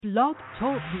Blog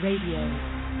Talk Radio.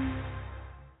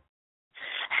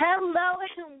 Hello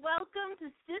and welcome to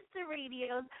Sister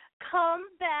Radio's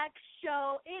comeback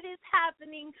show. It is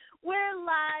happening. We're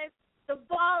live. The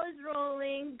ball is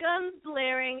rolling, guns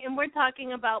blaring, and we're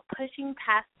talking about pushing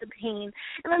past the pain.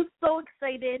 And I'm so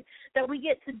excited that we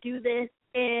get to do this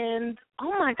and,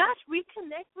 oh my gosh,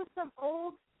 reconnect with some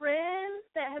old friends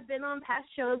that have been on past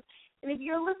shows. And if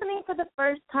you're listening for the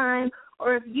first time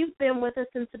or if you've been with us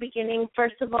since the beginning,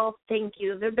 first of all, thank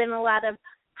you. There have been a lot of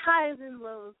highs and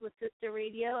lows with Sister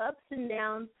Radio, ups and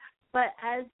downs. But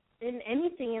as in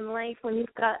anything in life, when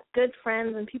you've got good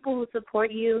friends and people who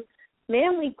support you,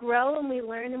 man, we grow and we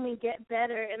learn and we get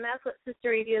better. And that's what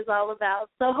Sister Radio is all about.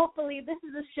 So hopefully this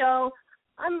is a show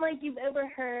unlike you've ever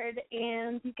heard,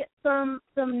 and you get some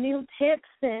new tips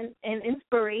and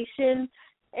inspiration.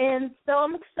 And so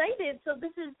I'm excited. So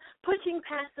this is Pushing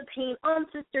Past the Pain on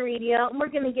Sister Radio, and we're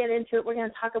going to get into it. We're going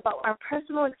to talk about our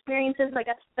personal experiences. I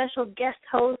got a special guest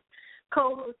host,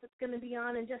 co-host that's going to be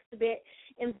on in just a bit,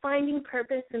 and finding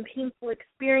purpose in painful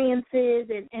experiences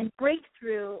and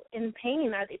breakthrough in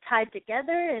pain. Are they tied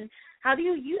together? And how do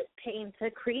you use pain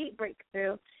to create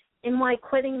breakthrough? And why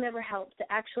quitting never helps. It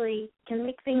actually can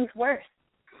make things worse.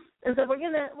 And so we're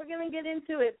gonna get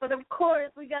into it. But of course,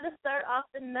 we got to start off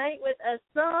the night with a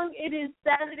song. It is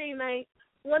Saturday night.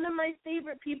 One of my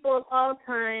favorite people of all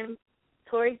time,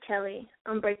 Tori Kelly,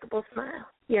 Unbreakable Smile.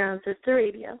 Here on Sister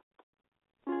Radio.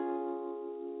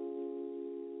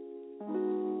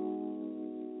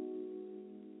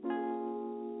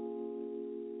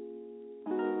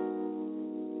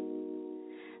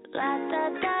 La da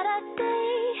da da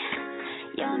day,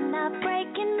 you're not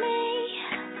breaking me.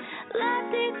 La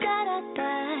di da da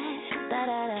da, da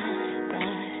da da da.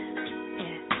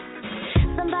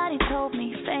 Yeah. Somebody told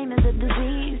me fame is a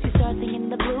disease. You start seeing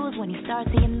the blues when you start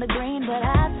seeing the green. But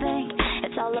I think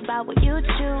it's all about what you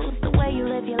choose. The way you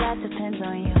live your life depends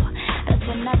on you. That's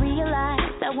when I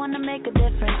realized I want to make a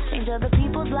difference, change other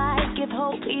people's lives, give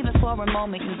hope even for a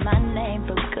moment. Use my name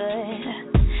for good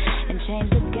and change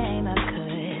the game I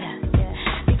could.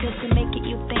 Because to make it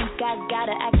you think I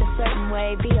gotta act a certain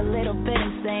way, be a little bit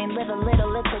insane, live a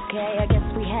little, it's okay. I guess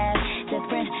we have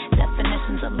different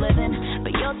definitions of living,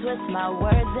 but you'll twist my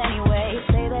words anyway.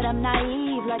 Say that I'm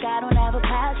naive, like I don't have a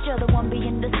past. You're the one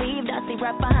being deceived. I see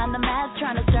right behind the mask,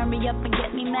 trying to stir me up and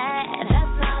get me mad.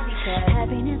 That's all because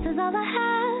happiness is all I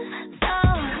have. So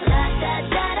la da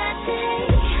da da day,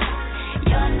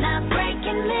 you're not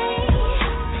breaking me.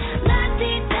 La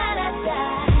di da da da.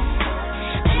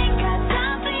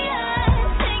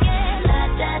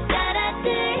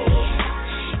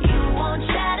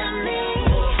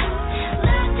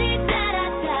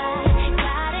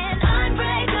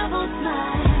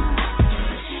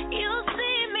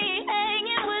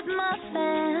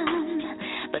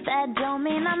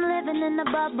 In a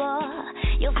bubble,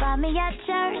 you'll find me at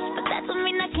church, but that don't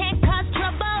mean I can't cause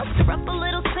trouble. Stir up a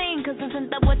little scene, cause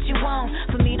isn't that what you want?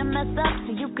 For me to mess up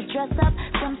so you could dress up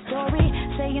some story,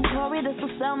 saying Tori, this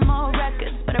will sell more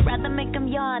records, but I'd rather make them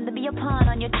yawn than be a pawn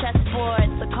on your chessboard.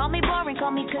 So call me boring,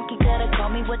 call me cookie cutter, call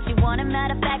me what you want, and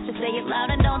matter of fact, just say it loud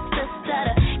and don't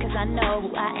stutter, cause I know who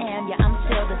I am, yeah, I'm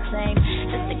still the same.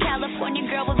 Just a California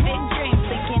girl with big dreams,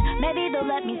 thinking maybe they'll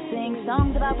let me sing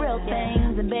songs about real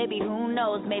things, and baby, who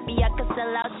knows, maybe I could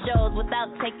sell out shows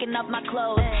without taking off my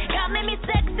clothes. God made me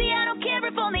sexy, I don't care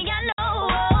if only I know.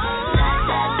 La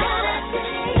da da da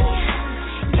day,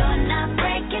 you're not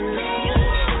breaking me.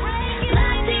 La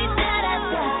di da da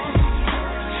da,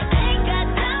 ain't got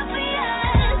time for you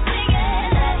singing.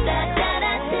 La da da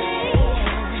da day,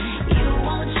 you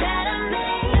won't shatter me.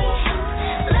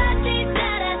 La di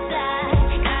da da da,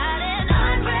 got an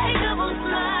unbreakable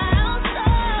smile. So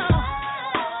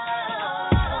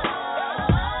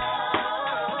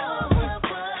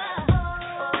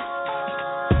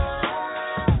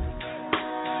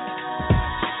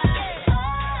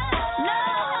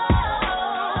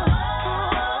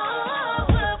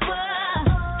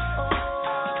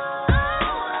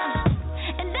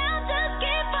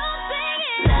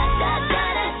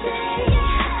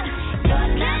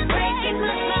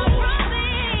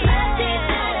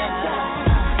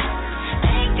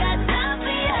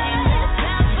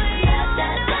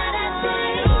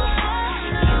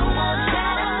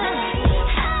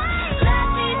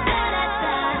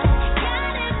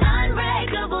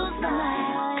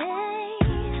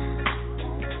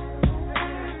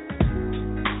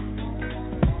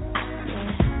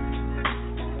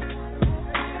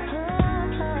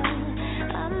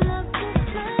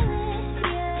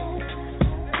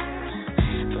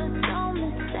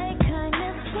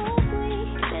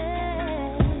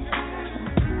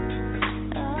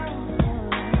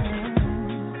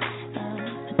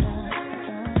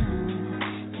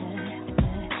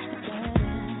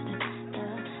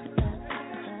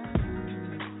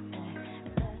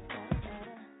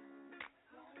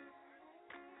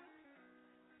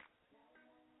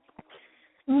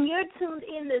You're tuned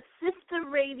in to Sister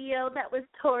Radio. That was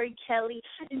Tori Kelly,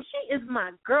 and she is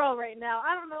my girl right now.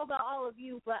 I don't know about all of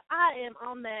you, but I am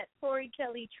on that Tori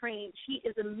Kelly train. She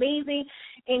is amazing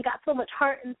and got so much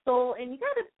heart and soul, and you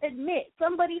got to admit,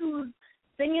 somebody who's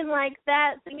singing like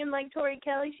that, singing like Tori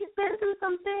Kelly, she's been through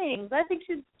some things. I think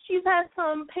she's had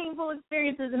some painful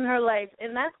experiences in her life,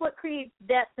 and that's what creates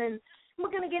depth, and we're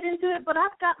going to get into it, but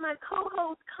I've got my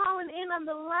co-host calling in on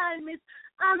the line, Miss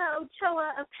Ana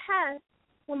Ochoa of past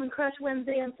Woman Crush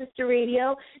Wednesday on Sister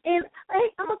Radio. And, hey,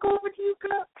 I'm going to go over to you,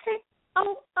 girl. Hey,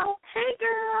 hey,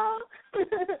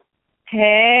 girl.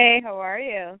 Hey, how are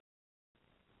you?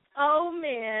 Oh,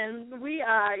 man, we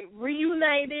are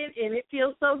reunited, and it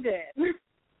feels so good.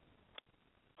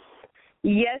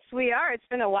 Yes, we are. It's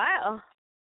been a while.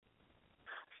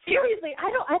 Seriously,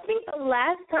 I think the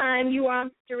last time you were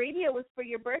on Sister Radio was for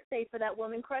your birthday for that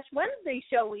Woman Crush Wednesday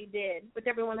show we did, which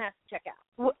everyone has to check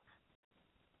out.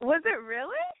 Was it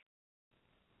really?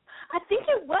 I think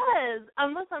it was.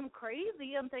 Unless I'm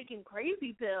crazy, I'm taking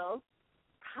crazy pills.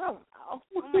 I don't know.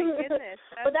 Oh my goodness,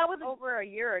 but that was over a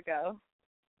year ago.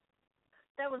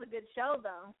 That was a good show,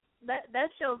 though. That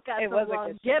show's got some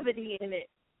longevity in it.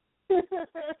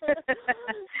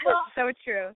 Well, so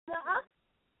true.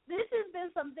 This has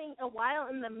been something a while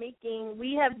in the making.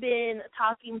 We have been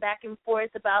talking back and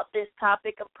forth about this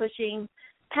topic of pushing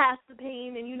past the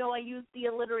pain, and I use the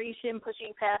alliteration,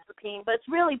 pushing past the pain, but it's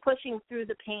really pushing through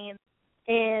the pain.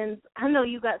 And I know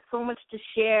you got so much to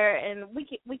share, and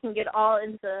we can get all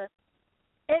into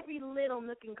every little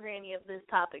nook and cranny of this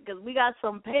topic because we got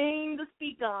some pain to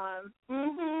speak on.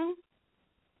 Mhm.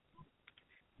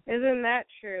 Isn't that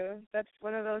true? That's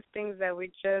one of those things that we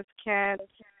just can't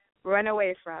run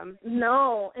away from.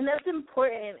 No, and that's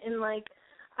important. And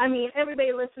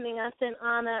everybody listening, I sent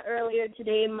Anna earlier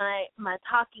today my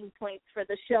talking points for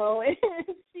the show, and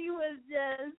she was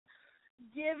just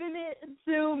giving it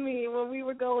to me when we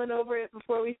were going over it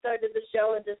before we started the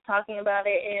show and just talking about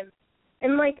it. And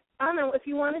Anna, if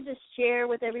you want to just share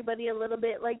with everybody a little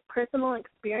bit, personal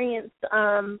experience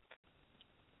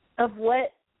of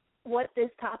what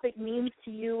this topic means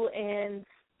to you, and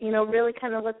really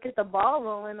kind of let's get the ball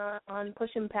rolling on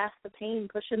pushing past the pain,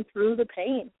 pushing through the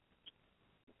pain.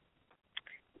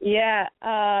 Yeah.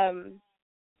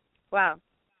 Wow.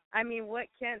 I mean, what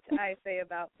can't I say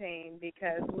about pain?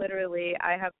 Because literally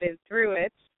I have been through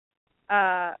it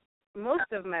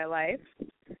most of my life,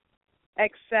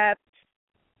 except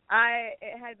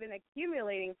it had been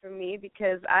accumulating for me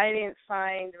because I didn't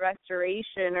find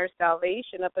restoration or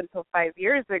salvation up until 5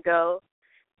 years ago.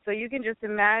 So you can just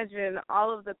imagine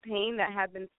all of the pain that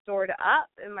had been stored up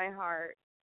in my heart,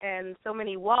 and so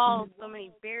many walls, so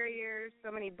many barriers,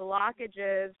 so many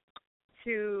blockages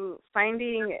to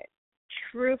finding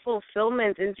true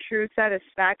fulfillment and true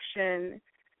satisfaction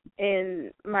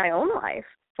in my own life,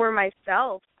 for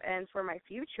myself and for my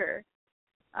future.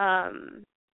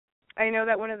 I know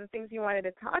that one of the things you wanted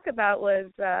to talk about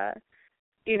was,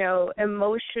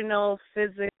 emotional,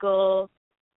 physical,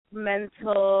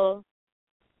 mental,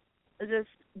 just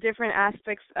different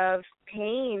aspects of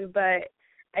pain, but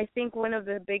I think one of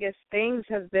the biggest things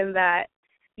has been that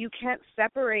you can't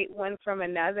separate one from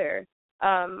another.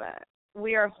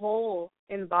 We are whole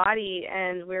in body,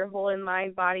 and we're whole in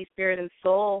mind, body, spirit, and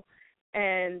soul,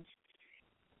 and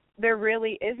there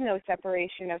really is no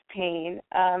separation of pain.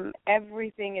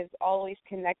 Everything is always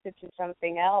connected to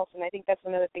something else, and I think that's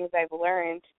one of the things I've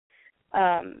learned.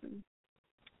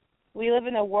 We live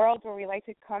in a world where we like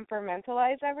to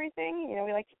compartmentalize everything.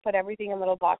 We like to put everything in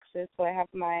little boxes. So I have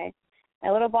my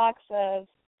little box of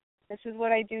this is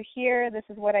what I do here, this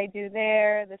is what I do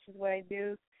there, this is what I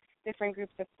do, different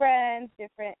groups of friends,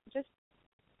 different, just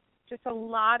a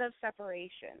lot of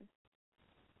separation.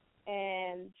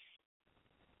 And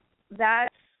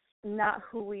that's not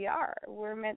who we are.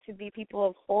 We're meant to be people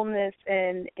of wholeness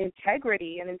and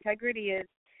integrity, and integrity is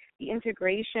the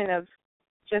integration of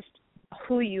just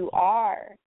who you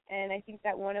are. And I think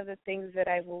that one of the things that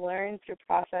I've learned through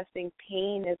processing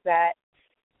pain is that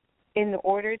in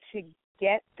order to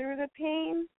get through the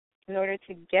pain, in order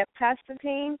to get past the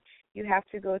pain, you have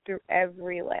to go through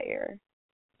every layer.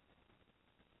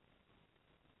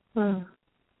 It's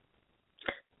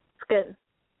good.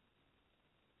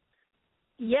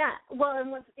 Yeah, well, and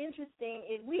what's interesting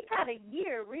is we've had a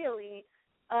year, really,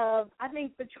 of, I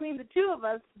think between the two of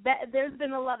us, there's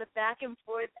been a lot of back and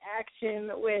forth action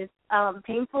with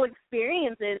painful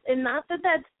experiences. And not that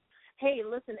that's, hey,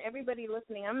 listen, everybody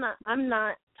listening, I'm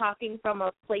not talking from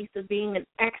a place of being an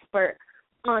expert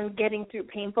on getting through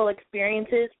painful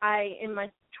experiences. In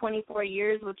my 24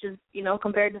 years, which is,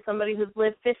 compared to somebody who's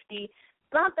lived 50,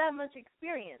 not that much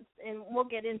experience. And we'll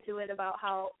get into it about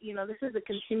how, this is a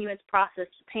continuous process.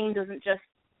 Pain doesn't just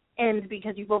end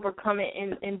because you've overcome it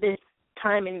in this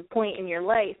time and point in your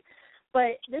life.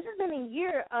 But this has been a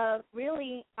year of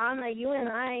really, Anna, you and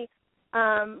I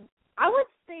would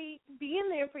say being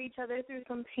there for each other through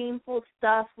some painful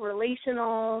stuff,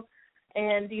 relational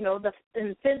and,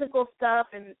 and physical stuff.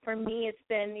 And for me, it's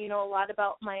been, a lot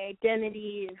about my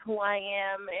identity and who I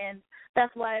am. And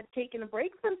that's why I've taken a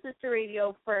break from Sister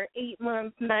Radio for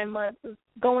 9 months,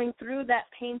 going through that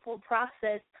painful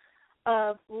process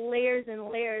of layers and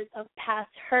layers of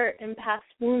past hurt and past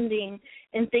wounding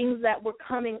and things that were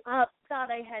coming up,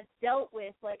 thought I had dealt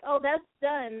with, like, oh, that's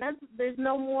done. There's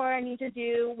no more I need to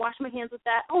do. Wash my hands with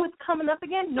that. Oh, it's coming up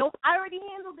again. Nope, I already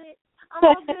handled it. I'm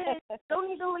all good. Don't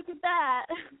need to look at that.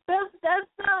 That's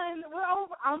done.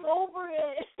 I'm over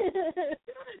it.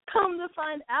 Come to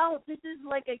find out, this is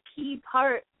like a key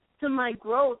part to my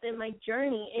growth and my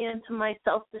journey and to my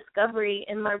self-discovery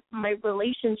and my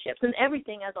relationships and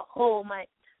everything as a whole, my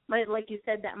like you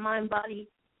said, that mind, body,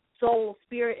 soul,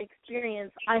 spirit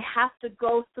experience. I have to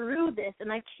go through this,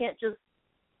 and I can't just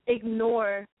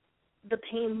ignore the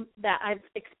pain that I've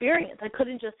experienced. I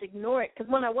couldn't just ignore it,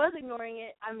 because when I was ignoring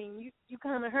it, I mean, you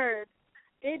kind of heard,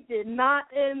 it did not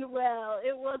end well.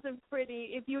 It wasn't pretty.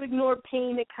 If you ignore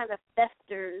pain, it kind of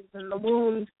festers, and the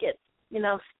wounds get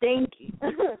stinky,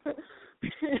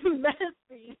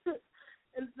 messy.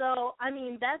 And so, I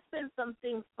mean, that's been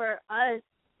something for us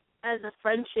as a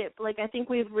friendship. Like, I think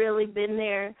we've really been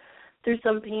there through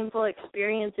some painful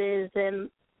experiences. And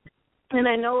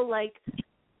I know, like,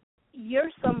 you're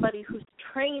somebody who's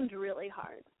trained really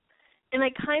hard. And I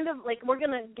kind of, like, we're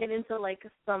going to get into, like,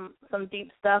 some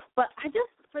deep stuff. But I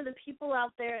just, for the people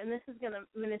out there, and this is going to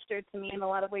minister to me in a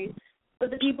lot of ways, but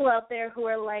the people out there who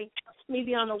are, like,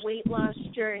 maybe on a weight loss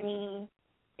journey,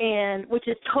 and which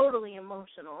is totally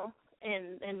emotional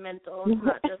and mental, it's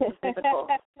not just physical.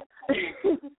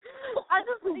 I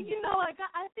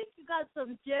think you got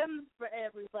some gems for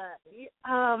everybody.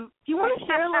 Do you want to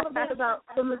share a little bit about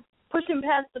some pushing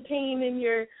past the pain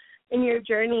in your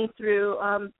journey through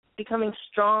becoming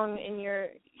strong in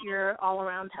your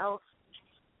all-around health?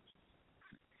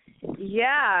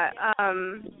 Yeah.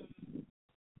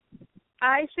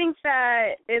 I think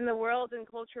that in the world and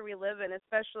culture we live in,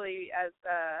 especially as,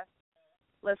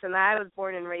 listen, I was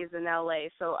born and raised in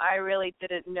L.A., so I really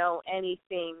didn't know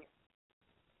anything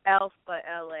else but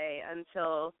L.A.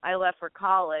 until I left for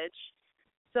college.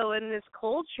 So in this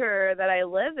culture that I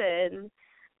live in,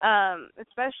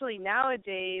 especially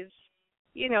nowadays,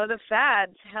 the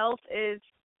fads, health is,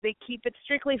 they keep it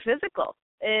strictly physical.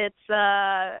 It's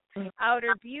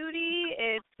outer beauty.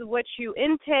 It's what you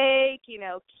intake,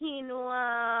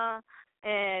 quinoa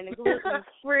and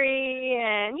gluten-free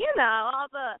and, all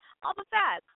the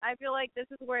fads. I feel like this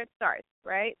is where it starts,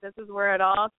 right? This is where it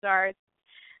all starts.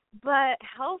 But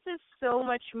health is so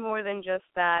much more than just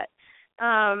that.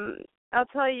 I'll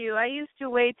tell you, I used to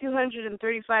weigh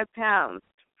 235 pounds.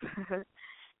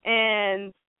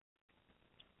 And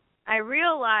I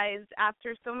realized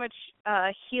after so much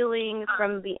healing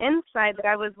from the inside that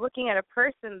I was looking at a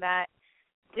person that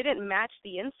didn't match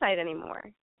the inside anymore.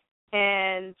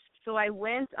 And so I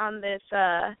went on this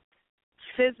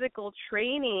physical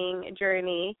training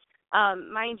journey,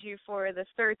 mind you, for the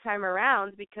third time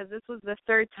around, because this was the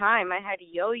third time I had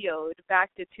yo-yoed back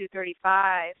to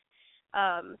 235.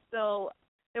 So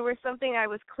there was something I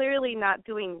was clearly not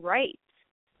doing right,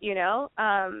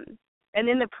 and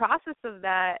in the process of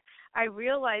that, I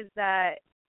realized that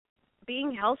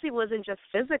being healthy wasn't just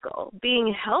physical.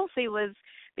 Being healthy was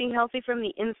being healthy from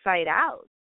the inside out.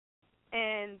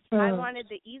 And I wanted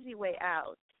the easy way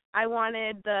out. I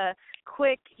wanted the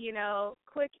quick,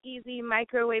 easy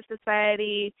microwave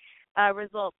society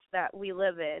results that we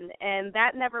live in. And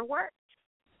that never worked.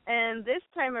 And this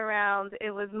time around,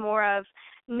 it was more of,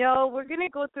 no, we're going to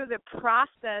go through the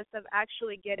process of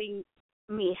actually getting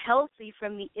me healthy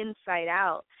from the inside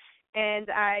out. And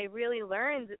I really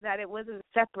learned that it wasn't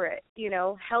separate.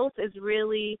 Health is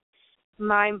really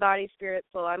mind, body, spirit,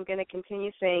 soul. I'm going to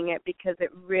continue saying it because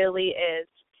it really is.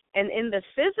 And in the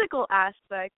physical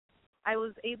aspect, I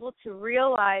was able to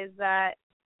realize that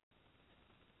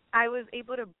I was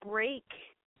able to break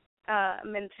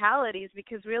mentalities,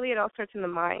 because really it all starts in the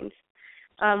mind.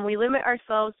 We limit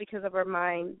ourselves because of our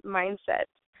mindset.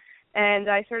 And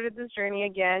I started this journey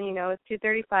again, it's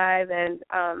 235, and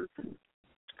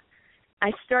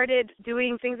I started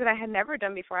doing things that I had never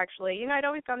done before, actually. I'd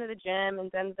always gone to the gym and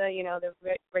done the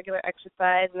regular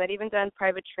exercise, and I'd even done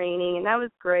private training, and that was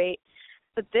great.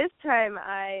 But this time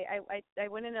I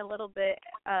went in a little bit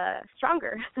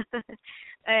stronger.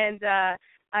 And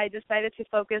I decided to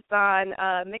focus on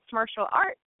mixed martial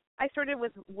arts. I started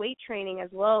with weight training as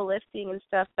well, lifting and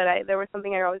stuff, but there was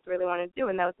something I always really wanted to do,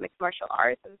 and that was mixed martial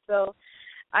arts. And so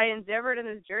I endeavored in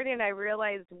this journey, and I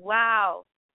realized, wow,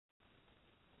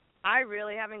 I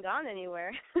really haven't gone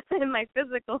anywhere in my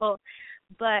physical.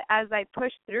 But as I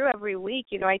pushed through every week,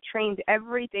 I trained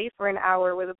every day for an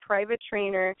hour with a private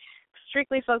trainer,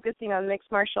 strictly focusing on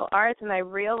mixed martial arts, and I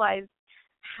realized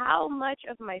how much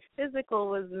of my physical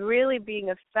was really being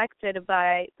affected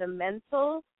by the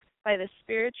mental, by the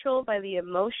spiritual, by the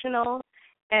emotional,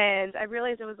 and I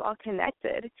realized it was all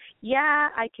connected. Yeah,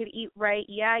 I could eat right.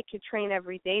 Yeah, I could train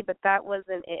every day, but that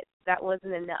wasn't it. That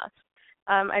wasn't enough.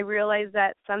 I realized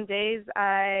that some days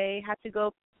I had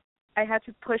to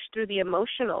push through the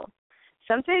emotional.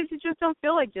 Some days you just don't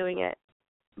feel like doing it.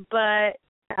 But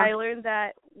I learned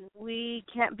that we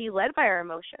can't be led by our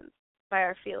emotions, by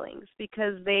our feelings,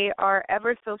 because they are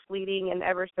ever so fleeting and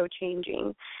ever so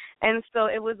changing. And so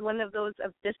it was one of those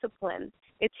of discipline.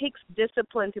 It takes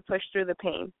discipline to push through the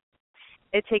pain.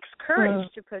 It takes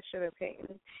courage to push through the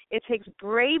pain. It takes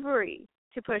bravery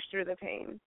to push through the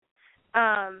pain.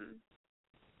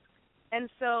 And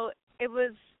so it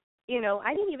was,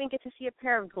 I didn't even get to see a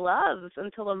pair of gloves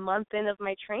until a month in of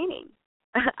my training.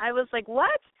 I was like,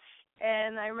 what?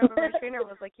 And I remember my trainer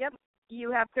was like, yep,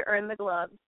 you have to earn the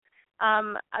gloves.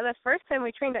 The first time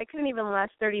we trained, I couldn't even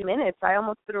last 30 minutes. I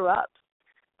almost threw up.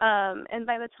 And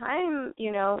by the time,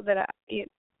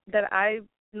 that I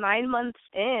 9 months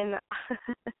in,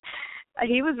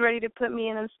 he was ready to put me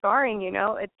in sparring,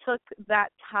 It took that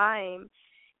time,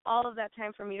 all of that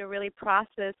time for me to really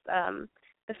process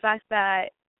the fact that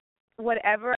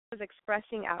whatever I was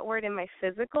expressing outward in my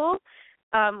physical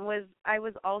I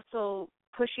was also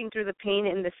pushing through the pain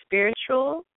in the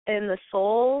spiritual, in the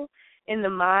soul, in the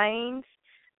mind.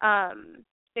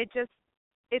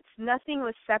 It's nothing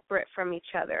was separate from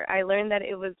each other. I learned that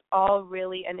it was all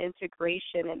really an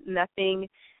integration and nothing,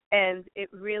 and it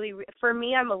really, for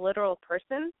me, I'm a literal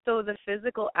person, so the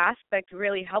physical aspect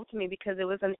really helped me because it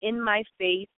was an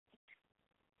in-my-face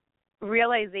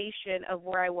realization of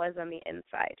where I was on the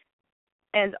inside,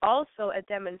 and also a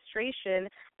demonstration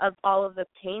of all of the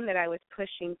pain that I was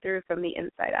pushing through from the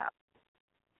inside out.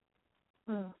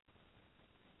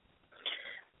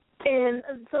 And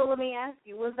so let me ask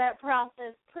you, was that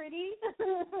process pretty?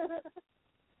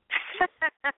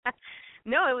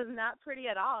 No, it was not pretty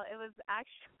at all. It was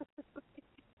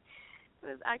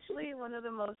actually one of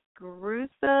the most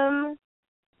gruesome,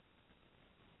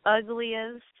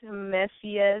 ugliest,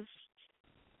 messiest,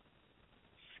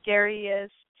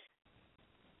 scariest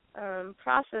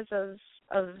process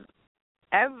of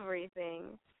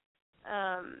everything.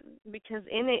 Because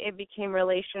in it became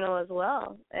relational as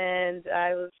well. And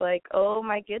I was like, oh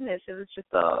my goodness, it was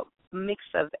just a mix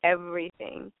of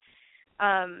everything.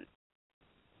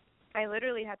 I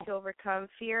literally had to overcome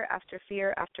fear after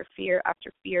fear after fear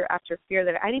after fear after fear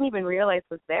that I didn't even realize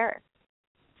was there.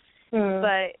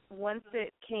 But once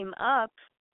it came up,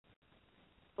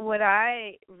 what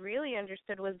I really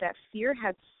understood was that fear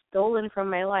had stolen from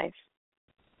my life.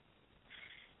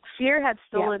 Fear had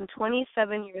stolen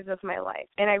 27 years of my life,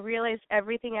 and I realized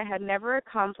everything I had never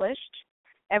accomplished,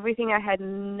 everything I had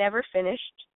never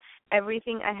finished,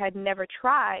 everything I had never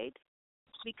tried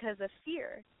because of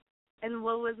fear. And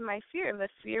what was my fear? The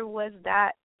fear was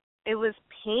that it was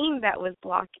pain that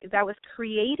was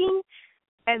creating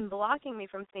and blocking me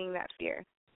from seeing that fear.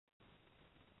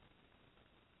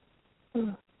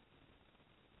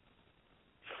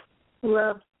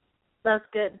 Well, that's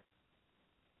good.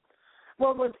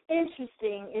 Well, what's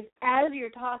interesting is as you're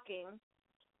talking,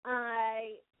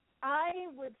 I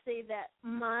would say that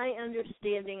my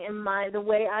understanding and the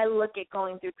way I look at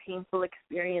going through painful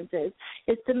experiences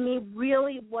is to me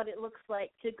really what it looks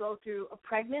like to go through a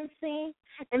pregnancy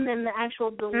and then the actual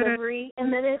delivery,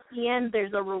 and then at the end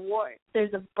there's a reward.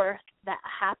 There's a birth that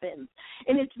happens.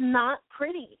 And it's not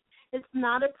pretty. It's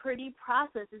not a pretty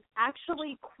process. It's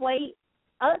actually quite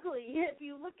ugly if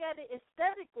you look at it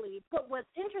aesthetically. But what's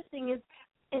interesting is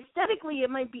aesthetically it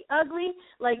might be ugly,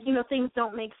 like, things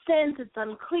don't make sense, it's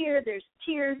unclear, there's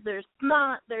tears, there's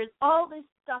snot, there's all this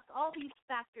stuff, all these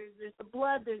factors, there's the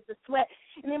blood, there's the sweat,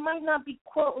 and it might not be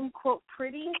quote-unquote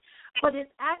pretty, but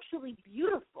it's actually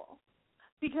beautiful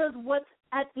because what's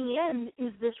at the end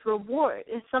is this reward,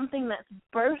 is something that's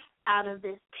birthed out of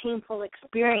this painful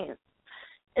experience.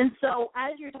 And so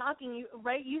as you're talking, you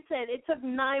said it took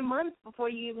 9 months before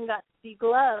you even got to see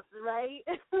gloves, right?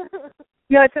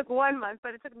 No, it took 1 month,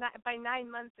 but it took by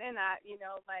 9 months in,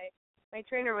 my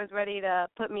trainer was ready to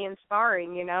put me in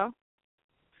sparring, And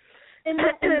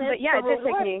but yeah, it did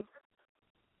take me.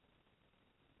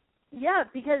 Yeah,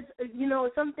 because,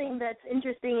 something that's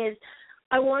interesting is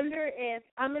I wonder if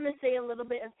I'm going to say a little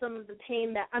bit of some of the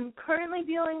pain that I'm currently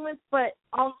dealing with, but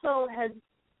also has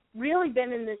really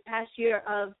been in this past year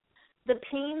of the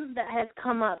pain that has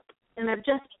come up. And I've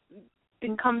just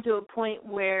been come to a point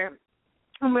where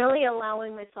I'm really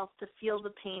allowing myself to feel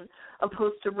the pain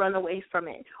opposed to run away from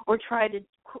it or try to,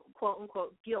 quote,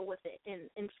 unquote, deal with it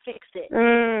and fix it.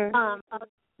 Of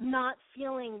not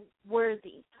feeling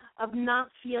worthy, of not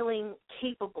feeling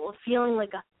capable, of feeling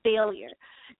like a failure.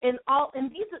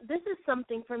 This is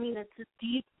something for me that's a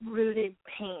deep-rooted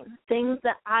pain. Things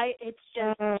that it's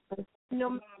just,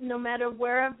 no matter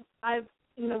where I've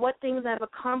what things I've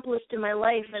accomplished in my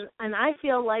life, and I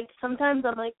feel like sometimes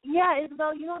I'm like, yeah,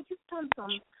 Isabel, you've done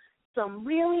some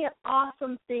really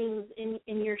awesome things in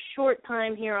your short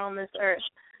time here on this earth.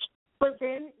 But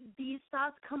then these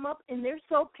thoughts come up, and they're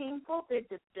so painful, they're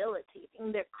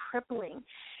debilitating, they're crippling.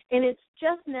 And it's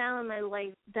just now in my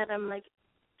life that I'm like,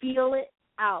 feel it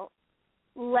out.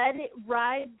 Let it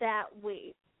ride that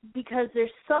wave, because there's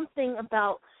something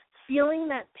about feeling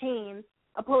that pain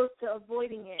opposed to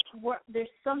avoiding it. There's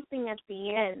something at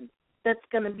the end that's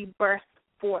going to be birthed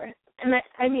forth. And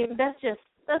that's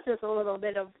just a little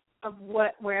bit of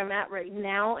where I'm at right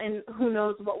now, and who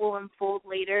knows what will unfold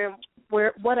later,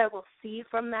 what I will see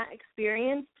from that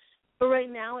experience. But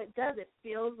right now it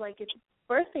feels like it's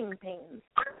birthing pains.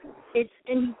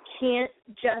 And you can't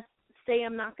just say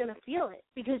I'm not going to feel it,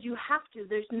 because you have to.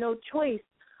 There's no choice,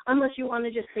 unless you want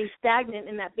to just stay stagnant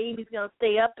and that baby's going to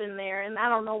stay up in there, and I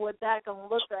don't know what that's going to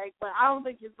look like, but I don't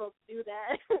think you're supposed to do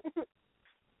that.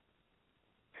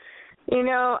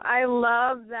 I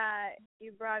love that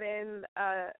you brought in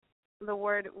the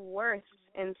word worth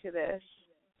into this,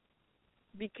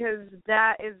 because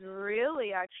that is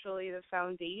really actually the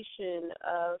foundation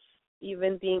of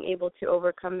even being able to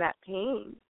overcome that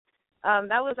pain.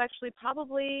 That was actually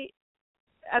probably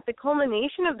at the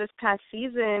culmination of this past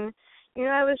season.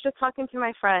 I was just talking to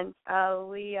my friend.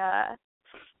 We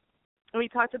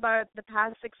talked about the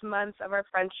past 6 months of our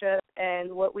friendship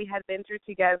and what we had been through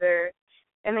together.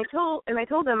 And I told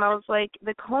him, I was like,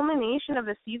 the culmination of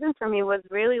the season for me was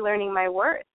really learning my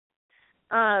worth.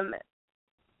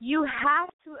 You have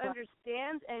to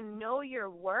understand and know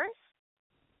your worth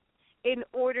in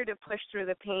order to push through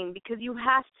the pain, because you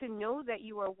have to know that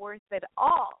you are worth it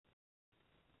all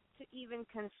to even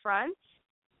confront,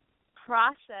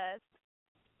 process,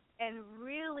 and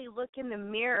really look in the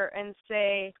mirror and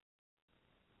say,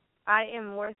 I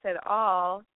am worth it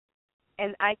all,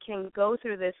 and I can go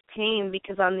through this pain,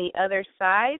 because on the other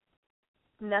side,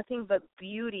 nothing but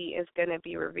beauty is going to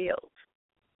be revealed.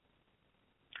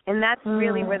 And that's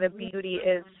really where the beauty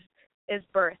is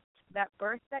birthed. That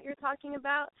birth that you're talking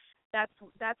about,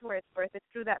 that's where it's birthed. It's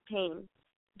through that pain.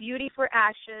 Beauty for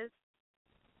ashes,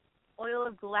 oil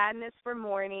of gladness for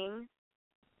mourning,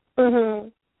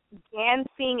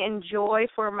 dancing and joy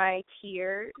for my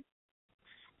tears.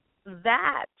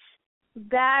 That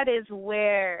is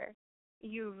where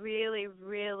you really,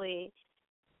 really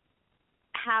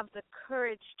have the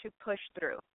courage to push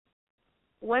through.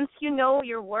 Once you know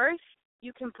your worth,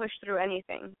 you can push through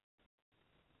anything.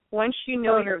 Once you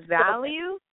know your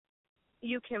value,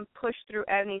 you can push through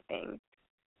anything,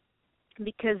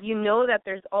 because you know that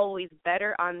there's always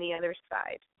better on the other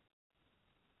side.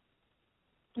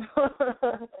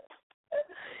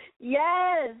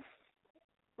 Yes,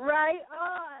 right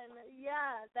on.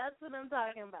 Yeah, that's what I'm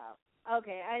talking about.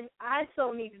 Okay, I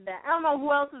so needed that. I don't know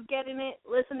who else is getting it,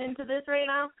 listening to this right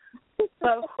now,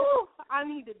 but I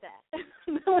needed that.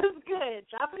 That was good.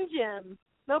 Dropping gems.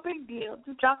 No big deal.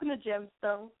 Just dropping the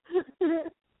gemstone.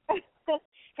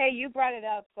 Hey, you brought it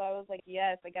up, so I was like,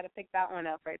 yes, I got to pick that one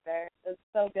up right there. It's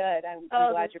so good. I'm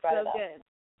glad you brought it up. Good.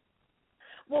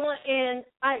 Well, and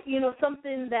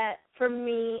something that for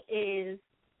me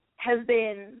has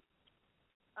been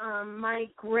my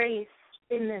grace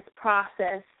in this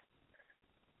process,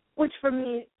 which for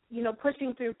me,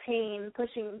 pushing through pain,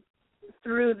 pushing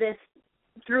through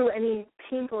any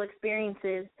painful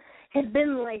experiences has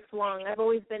been lifelong. I've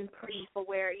always been pretty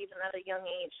aware, even at a young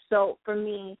age. So for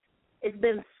me, it's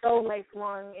been so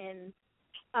lifelong. And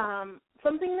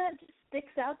something that just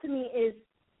sticks out to me is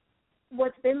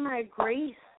what's been my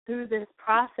grace through this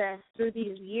process, through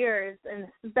these years, and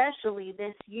especially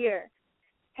this year,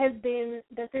 has been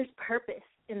that there's purpose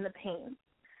in the pain.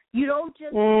 You don't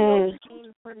just feel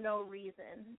pain for no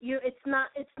reason. It's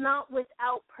not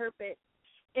without purpose.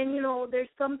 And there's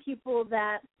some people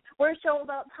that we're a show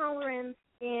about tolerance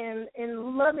and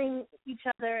loving each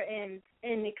other and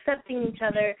accepting each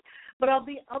other. But I'll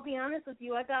be honest with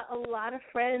you, I got a lot of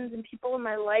friends and people in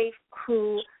my life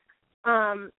who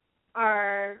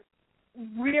are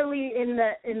really in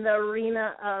the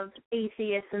arena of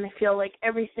atheists, and I feel like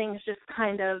everything's just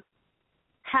kind of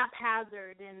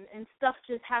haphazard and stuff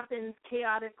just happens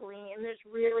chaotically, and there's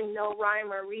really no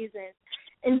rhyme or reason.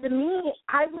 And to me,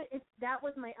 if that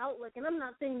was my outlook, and I'm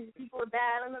not saying these people are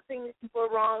bad, I'm not saying these people are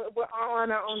wrong, we're all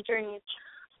on our own journeys.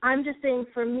 I'm just saying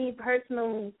for me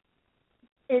personally,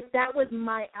 if that was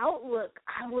my outlook,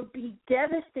 I would be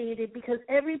devastated because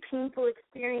every painful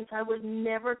experience, I would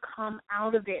never come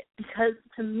out of it because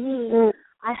to me,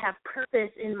 I have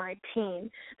purpose in my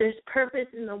pain. There's purpose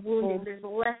in the wounding. There's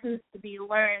lessons to be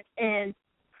learned. And,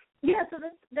 yeah, so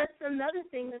that's another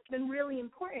thing that's been really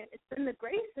important. It's been the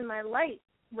grace in my life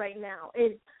right now.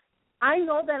 I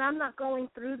know that I'm not going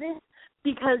through this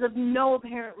because of no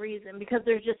apparent reason, because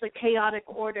there's just a chaotic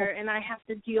order, and I have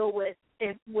to deal with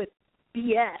it with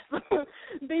BS,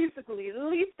 basically. At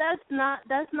least that's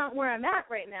not where I'm at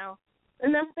right now.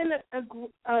 And that's been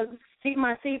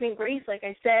my saving grace, like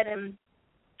I said. And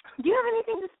do you have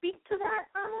anything to speak to that,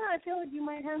 Anna? I feel like you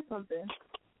might have something.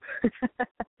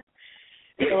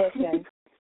 Listen,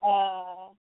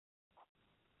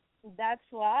 that's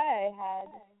why I had,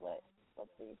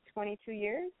 22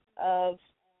 years of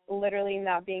literally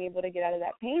not being able to get out of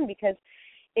that pain, because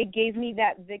it gave me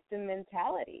that victim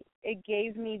mentality. It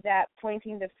gave me that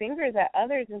pointing the fingers at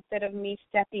others instead of me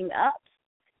stepping up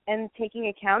and taking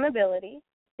accountability,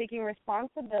 taking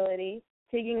responsibility,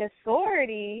 taking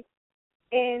authority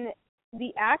in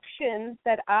the actions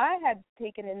that I had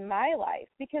taken in my life.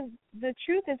 Because the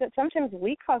truth is that sometimes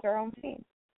we cause our own pain.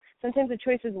 Sometimes the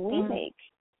choices we make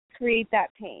create that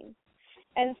pain.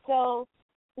 And so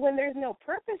when there's no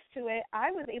purpose to it,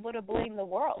 I was able to blame the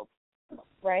world,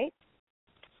 right?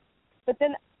 But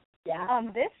then on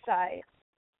this side,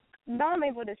 now I'm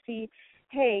able to see,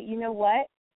 hey, you know what?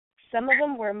 Some of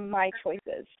them were my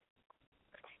choices.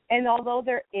 And although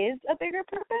there is a bigger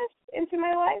purpose into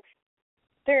my life,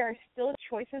 there are still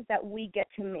choices that we get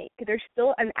to make. There's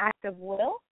still an act of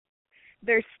will.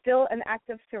 There's still an act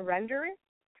of surrender,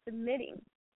 submitting.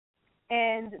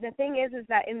 And the thing is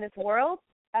that in this world,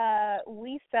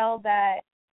 we feel that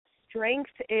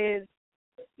strength is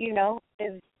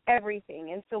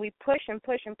everything. And so we push and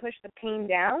push and push the pain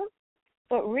down.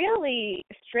 But really,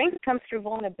 strength comes through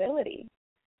vulnerability.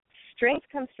 Strength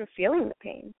comes through feeling the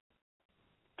pain.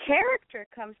 Character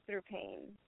comes through pain.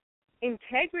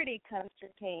 Integrity comes through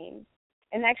pain.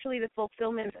 And actually the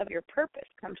fulfillment of your purpose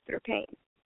comes through pain.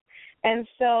 And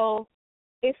so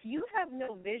if you have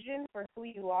no vision for who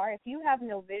you are, if you have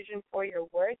no vision for your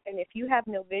worth, and if you have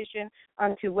no vision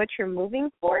onto what you're moving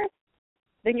for,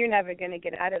 then you're never going to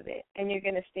get out of it. And you're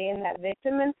going to stay in that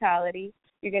victim mentality.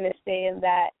 You're going to stay in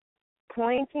that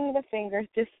pointing the fingers,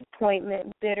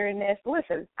 disappointment, bitterness.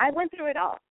 Listen, I went through it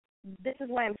all. This is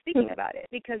why I'm speaking about it,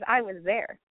 because I was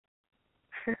there.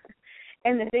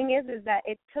 And the thing is that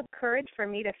it took courage for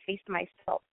me to face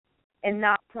myself and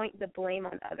not point the blame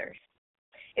on others.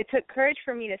 It took courage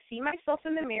for me to see myself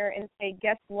in the mirror and say,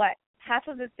 guess what? Half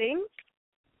of the things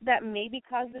that maybe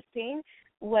caused this pain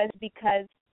was because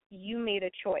you made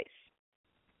a choice.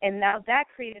 And now that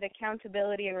created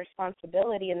accountability and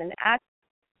responsibility, and an act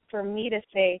for me to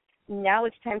say, now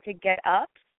it's time to get up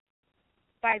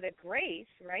by the grace,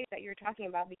 right, that you're talking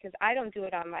about, because I don't do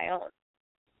it on my own.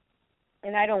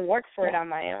 And I don't work for it on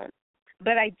my own.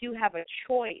 But I do have a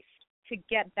choice to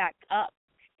get back up.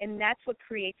 And that's what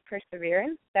creates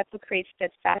perseverance. That's what creates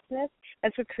steadfastness.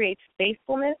 That's what creates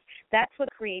faithfulness. That's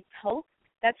what creates hope.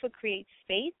 That's what creates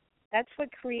faith. That's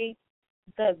what creates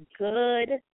the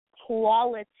good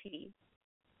quality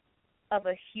of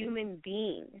a human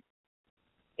being.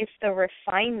 It's the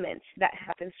refinement that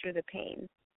happens through the pain.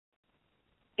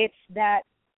 It's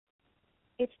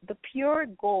the pure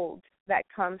gold that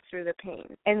comes through the pain.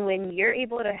 And when you're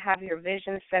able to have your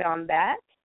vision set on that,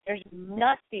 there's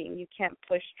nothing you can't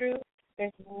push through.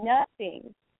 There's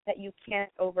nothing that you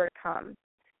can't overcome.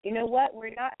 You know what?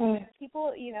 We're not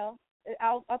people,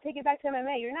 I'll take it back to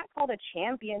MMA. You're not called a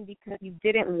champion because you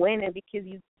didn't win and because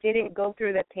you didn't go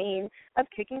through the pain of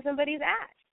kicking somebody's ass.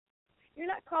 You're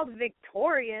not called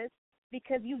victorious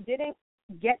because you didn't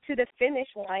get to the finish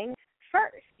line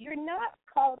first. You're not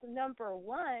called number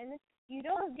one. You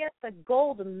don't get the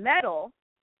gold medal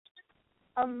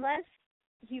unless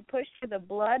you push through the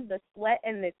blood, the sweat,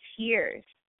 and the tears.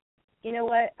 You know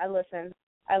what? I love gym.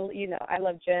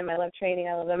 I love training.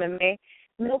 I love MMA.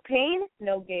 No pain,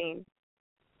 no gain.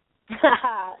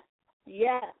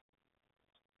 Yeah.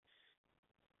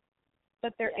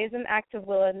 But there is an act of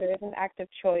will and there is an act of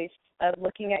choice of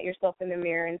looking at yourself in the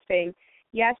mirror and saying,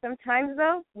 yeah, sometimes,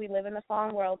 though, we live in a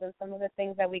fallen world and some of the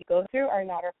things that we go through are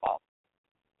not our fault.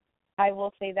 I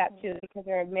will say that too, because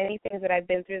there are many things that I've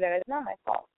been through that is not my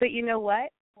fault. But you know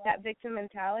what? That victim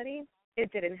mentality,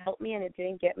 it didn't help me and it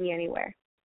didn't get me anywhere.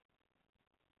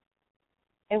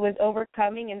 It was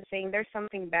overcoming and saying there's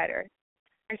something better.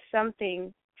 There's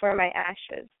something for my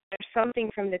ashes. There's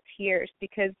something from the tears,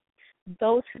 because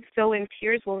those who sow in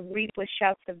tears will reap with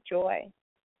shouts of joy.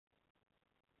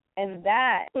 And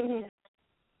that,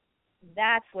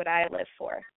 that's what I live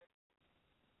for.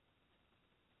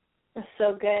 That's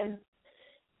so good.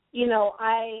 You know,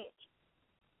 I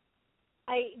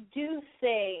do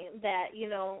say that, you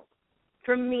know,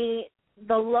 for me,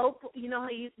 the low, you know,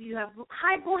 you have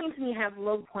high points and you have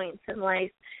low points in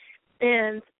life.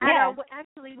 And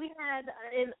actually, we had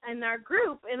in our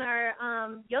group, in our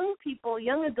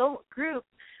young adult group,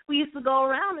 we used to go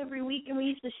around every week and we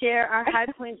used to share our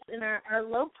high points and our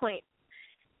low points.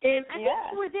 And I think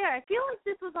you were there. I feel like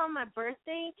this was on my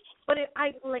birthday, but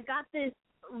I got this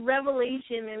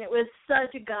revelation, and it was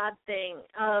such a God thing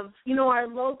of, you know, our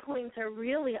low points are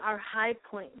really our high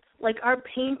points. Like, our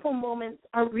painful moments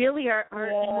are really our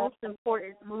most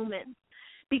important moments,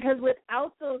 because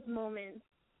without those moments,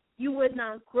 you would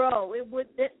not grow.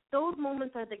 Those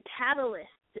moments are the catalyst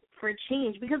for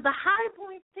change, because the high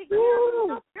points take care of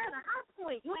themselves. You're at a high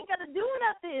point. You ain't got to do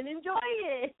nothing. Enjoy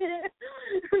it.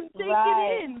 Take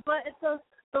it in. But it's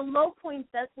the low points,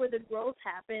 that's where the growth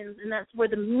happens, and that's where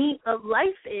the meat of life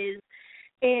is.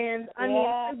 And, I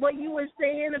mean, what you were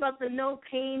saying about the no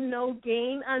pain, no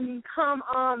gain, I mean, come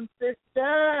on,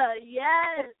 sister.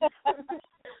 Yes.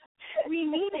 We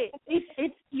need it.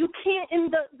 It's you can't,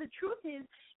 and the truth is,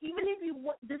 even if you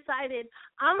decided,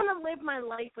 I'm going to live my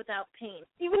life without pain,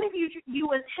 even if you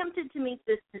attempted to make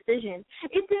this decision,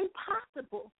 it's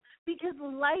impossible, because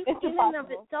life in and of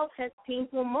itself has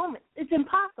painful moments. It's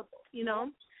impossible, you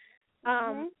know.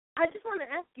 I just want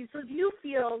to ask you, so do you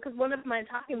feel, because one of my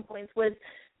talking points was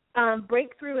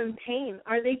breakthrough and pain,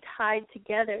 are they tied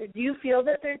together? Do you feel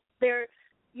that they're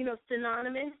you know,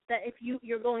 synonymous, that if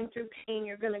you're going through pain,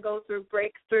 you're going to go through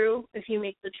breakthrough if you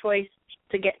make the choice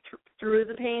to get through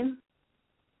the pain?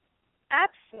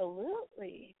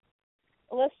 Absolutely.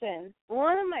 Listen,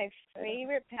 one of my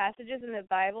favorite passages in the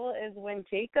Bible is when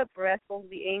Jacob wrestles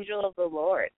the angel of the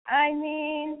Lord. I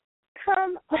mean,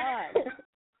 come on.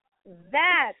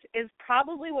 That is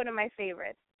probably one of my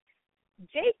favorites.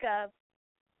 Jacob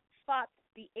fought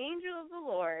the angel of the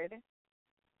Lord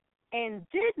and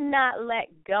did not let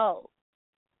go.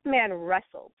 Man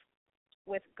wrestled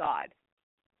with God.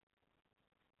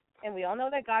 And we all know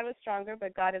that God was stronger,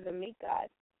 but God is a meek God.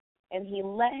 And he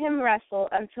let him wrestle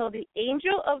until the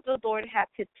angel of the Lord had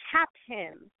to tap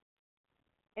him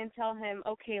and tell him,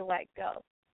 okay, let go.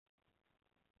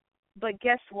 But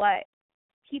guess what?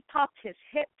 He popped his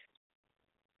hip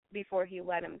before he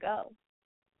let him go.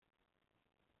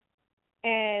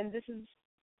 And this is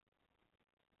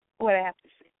what I have to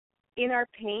say. In our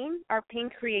pain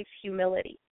creates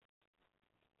humility.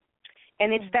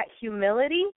 And it's that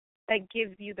humility that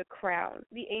gives you the crown.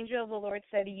 The angel of the Lord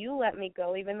said, you let me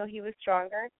go, even though he was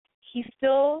stronger. He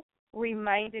still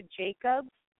reminded Jacob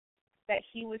that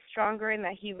he was stronger and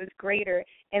that he was greater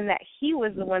and that he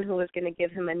was the one who was going to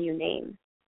give him a new name.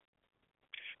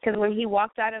 Because when he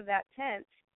walked out of that tent,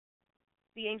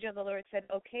 the angel of the Lord said,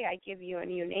 okay, I give you a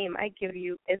new name. I give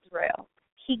you Israel.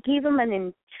 He gave him an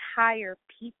entire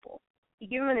people. He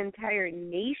gave him an entire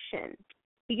nation.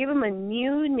 He gave him a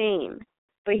new name.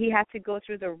 But he had to go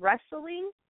through the wrestling.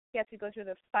 He had to go through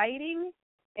the fighting.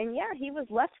 And, yeah, he was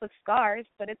left with scars,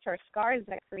 but it's our scars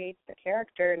that create the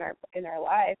character in our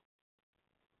life.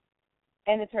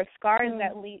 And it's our scars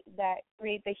that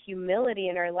create the humility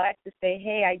in our life to say,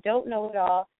 hey, I don't know it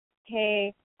all.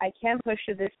 Hey, I can push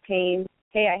through this pain.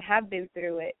 Hey, I have been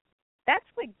through it. That's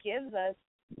what gives us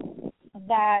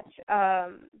that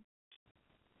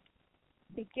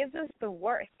it gives us the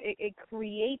worth. It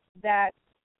creates that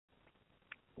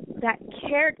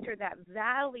character, that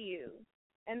value.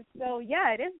 And so,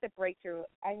 yeah, it is the breakthrough.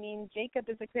 I mean, Jacob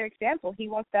is a clear example. He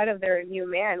walked out of there a new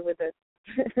man with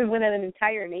with an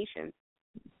entire nation.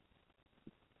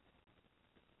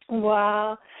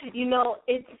 Wow. You know,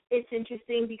 it's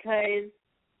interesting because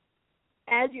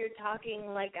as you're talking,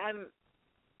 like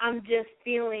I'm just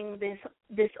feeling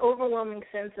this overwhelming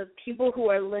sense of people who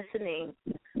are listening,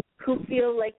 who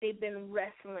feel like they've been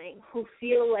wrestling, who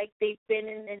feel like they've been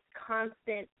in this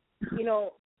constant, you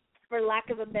know, for lack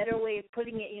of a better way of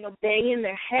putting it, you know, banging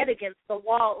their head against the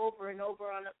wall over and over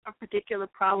on a particular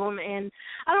problem. And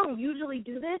I don't usually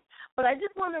do this, but I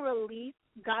just want to release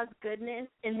God's goodness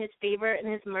and his favor and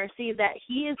his mercy that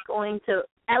he is going to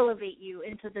elevate you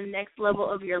into the next level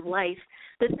of your life.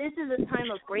 That this is a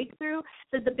time of breakthrough.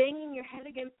 That the banging your head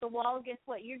against the wall, guess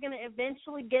what? You're going to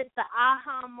eventually get the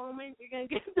aha moment. You're going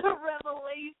to get the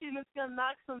revelation. It's going to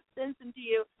knock some sense into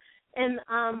you. And,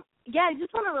 I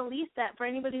just want to release that for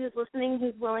anybody who's listening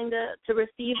who's willing to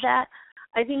receive that.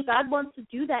 I think God wants to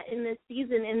do that in this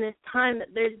season, in this time.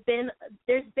 That there's been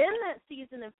that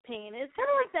season of pain. It's kind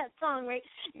of like that song, right?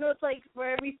 It's like for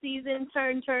every season,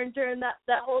 turn.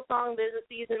 That whole song, there's a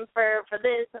season for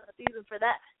this and a season for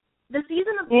that. The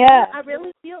season of pain, I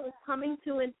really feel, is coming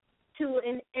to an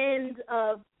end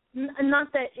of.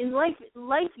 Not that in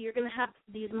life you're going to have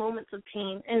these moments of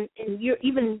pain, and you're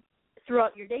even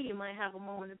throughout your day you might have a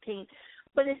moment of pain,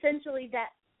 but essentially that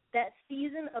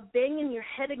season of banging your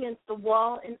head against the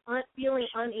wall and feeling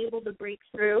unable to break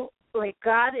through, like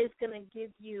God is going to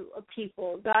give you a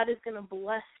people. God is going to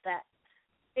bless that.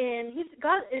 And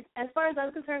God, as far as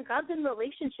I'm concerned, God's in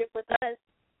relationship with us,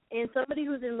 and somebody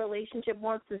who's in relationship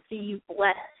wants to see you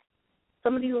blessed.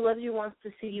 Somebody who loves you wants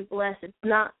to see you blessed.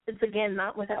 It's again,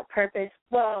 not without purpose.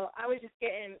 Well, I was just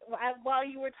getting, while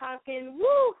you were talking,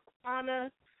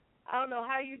 Anna, I don't know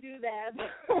how you do that,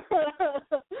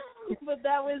 but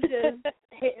that was just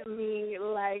hitting me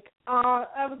like,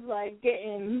 I was like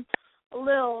getting a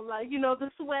little like,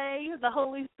 the sway, the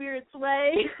Holy Spirit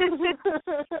sway. I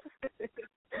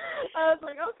was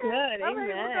like, okay, good, all right,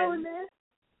 we're going there.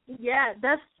 Yeah,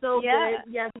 that's so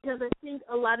good. Yeah, because I think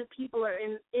a lot of people are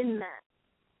in that.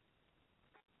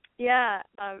 Yeah,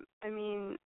 I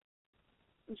mean,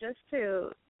 just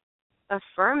to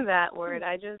affirm that word,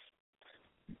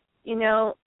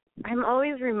 I'm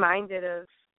always reminded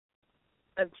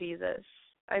of Jesus.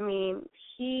 I mean,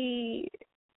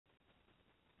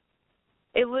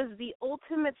 it was the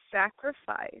ultimate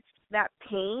sacrifice, that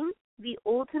pain, the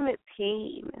ultimate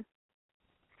pain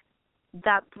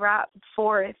that brought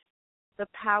forth the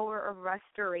power of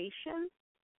restoration,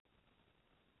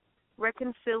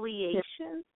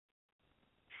 reconciliation,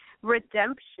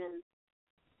 redemption,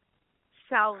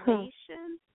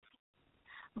 salvation,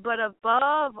 but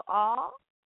above all,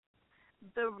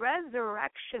 the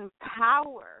resurrection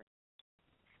power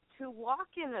to walk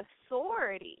in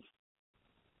authority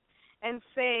and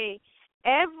say,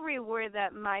 everywhere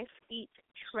that my feet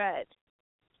tread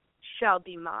shall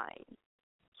be mine.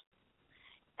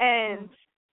 And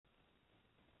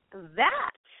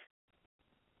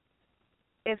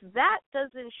if that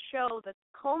doesn't show the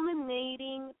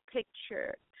culminating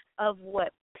picture of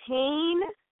what pain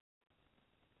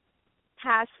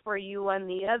has for you on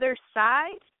the other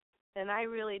side, then I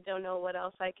really don't know what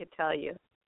else I could tell you.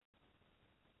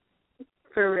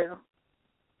 For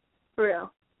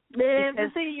real.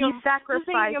 Because he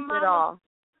sacrificed it all.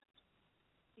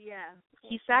 Yeah.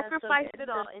 He sacrificed it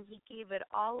all, and he gave it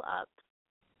all up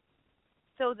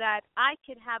so that I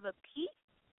could have a piece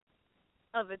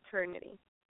of eternity.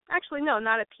 Actually, no,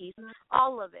 not a piece.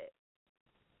 All of it.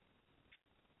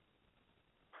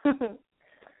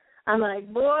 I'm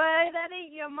like, boy, that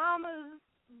ain't your mama's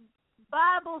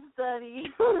Bible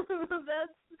study.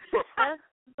 that's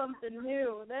something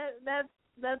new.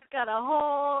 That's got a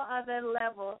whole other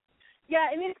level.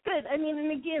 Yeah, and it's good. I mean,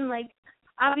 and again, like,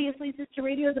 obviously Sister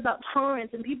Radio is about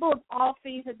tolerance, and people of all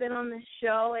faiths have been on this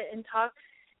show and talk,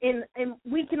 and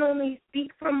we can only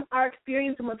speak from our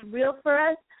experience and what's real for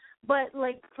us. But,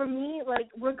 like, for me, like,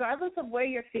 regardless of where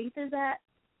your faith is at,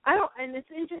 and it's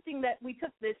interesting that we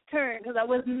took this turn because I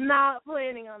was not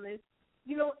planning on this.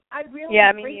 I really...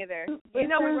 Yeah, me neither. We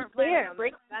weren't planning on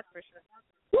this, that's for sure.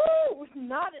 Woo!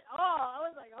 Not at all. I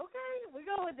was like, okay, we're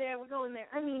going there.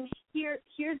 I mean,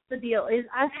 here's the deal, is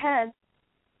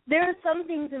there are some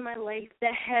things in my life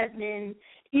that have been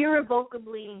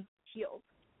irrevocably healed.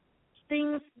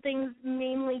 Things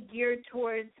mainly geared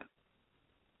towards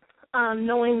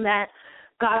knowing that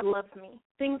God loves me.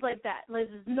 Things like that. There's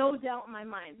no doubt in my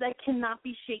mind. That cannot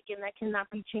be shaken. That cannot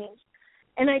be changed.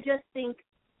 And I just think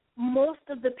most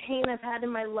of the pain I've had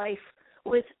in my life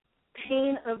was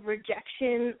pain of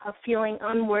rejection, of feeling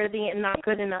unworthy and not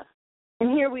good enough.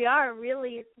 And here we are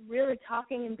really, really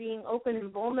talking and being open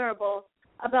and vulnerable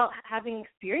about having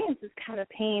experienced this kind of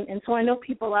pain. And so I know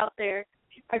people out there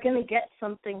are going to get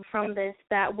something from this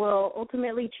that will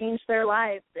ultimately change their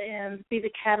lives and be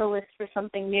the catalyst for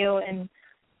something new. And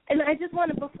I just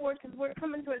wanted, before, because we're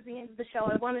coming towards the end of the show,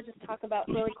 I want to just talk about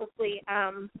really quickly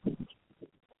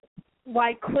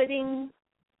why quitting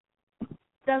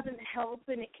doesn't help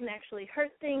and it can actually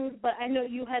hurt things. But I know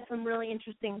you had some really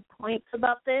interesting points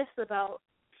about this, about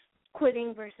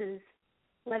quitting versus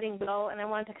letting go, and I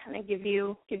wanted to kind of give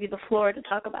you the floor to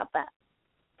talk about that.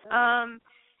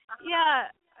 Yeah,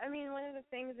 I mean, one of the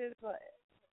things is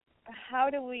how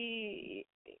do we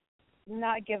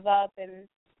not give up, and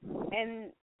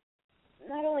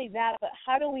not only that, but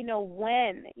how do we know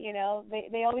when? You know,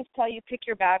 they always tell you pick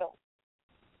your battle.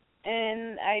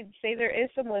 And I'd say there is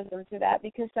some wisdom to that,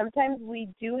 because sometimes we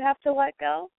do have to let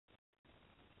go,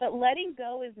 but letting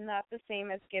go is not the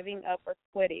same as giving up or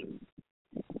quitting.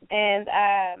 And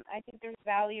I think there's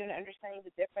value in understanding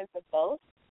the difference of both,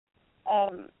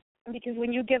 because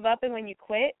when you give up and when you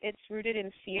quit, it's rooted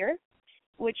in fear,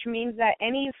 which means that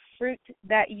any fruit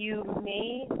that you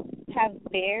may have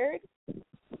bared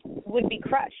would be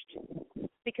crushed,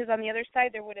 because on the other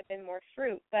side there would have been more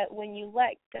fruit. But when you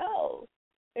let go,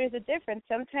 there's a difference.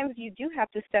 Sometimes you do have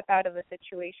to step out of a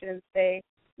situation and say,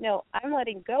 no, I'm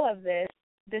letting go of this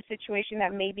situation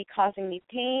that may be causing me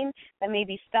pain, that may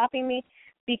be stopping me,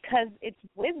 because it's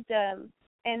wisdom.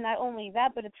 And not only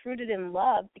that, but it's rooted in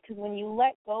love, because when you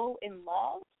let go in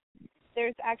love,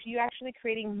 you're actually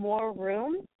creating more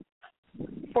room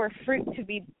for fruit to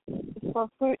be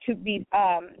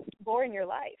born in your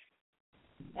life.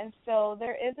 And so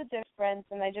there is a difference,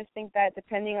 and I just think that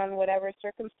depending on whatever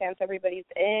circumstance everybody's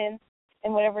in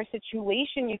and whatever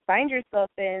situation you find yourself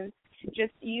in,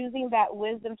 just using that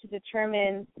wisdom to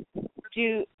determine,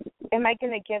 am I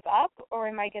going to give up or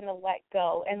am I going to let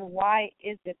go, and why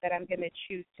is it that I'm going to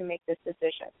choose to make this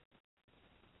decision?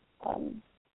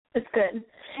 It's good.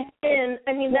 And,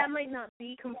 I mean, that might not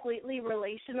be completely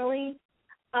relationally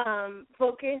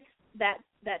focused,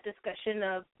 that discussion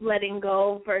of letting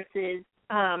go versus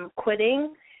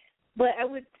quitting, but I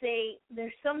would say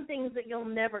there's some things that you'll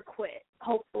never quit.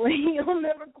 Hopefully, you'll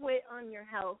never quit on your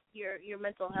health, your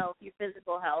mental health, your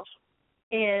physical health,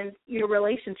 and your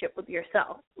relationship with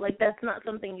yourself. Like, that's not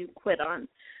something you quit on.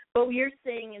 But you're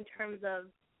saying in terms of,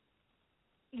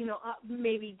 you know,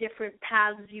 maybe different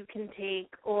paths you can take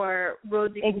or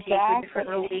roads you can take for different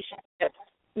relationships.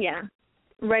 Yeah.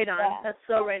 Right on. Yeah. That's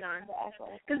so right on.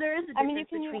 Because there is a difference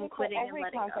between quitting and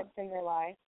letting go. Every context in your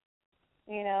life,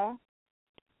 you know?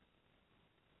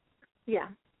 Yeah.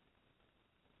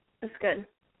 That's good.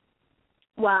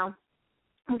 Wow.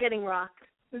 I'm getting rocked.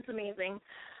 It's amazing.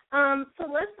 So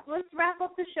let's wrap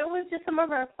up the show with just some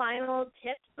of our final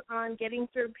tips on getting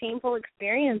through painful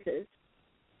experiences.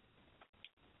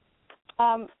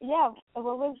 Yeah.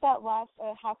 What was that last?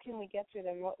 How can we get through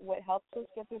them? What helps us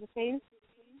get through the pain?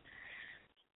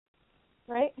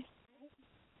 Right?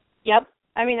 Yep.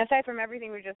 I mean, aside from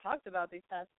everything we just talked about these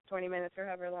past 20 minutes or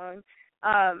however long,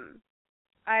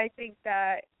 I think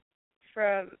that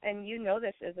and you know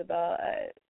this, Isabel,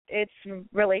 it's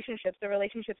relationships, the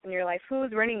relationships in your life.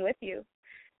 Who's running with you?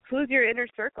 Who's your inner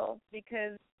circle?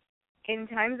 Because in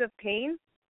times of pain,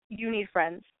 you need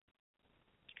friends.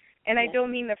 And I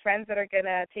don't mean the friends that are going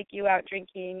to take you out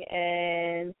drinking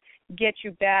and get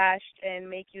you bashed and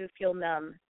make you feel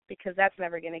numb, because that's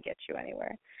never going to get you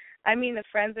anywhere. I mean the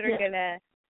friends that are going to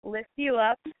lift you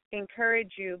up,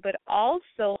 encourage you, but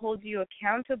also hold you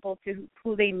accountable to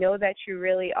who they know that you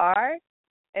really are,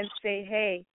 and say,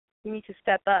 hey, you need to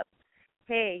step up.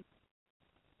 Hey,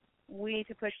 we need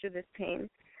to push through this pain.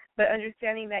 But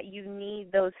understanding that you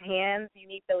need those hands, you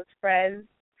need those friends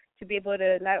to be able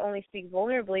to not only speak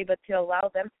vulnerably, but to allow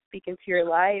them to speak into your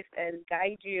life and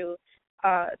guide you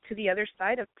to the other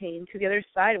side of pain, to the other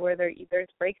side where there's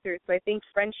breakthrough. So I think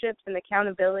friendships and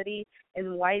accountability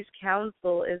and wise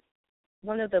counsel is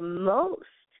one of the most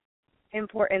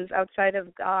important, outside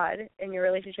of God and your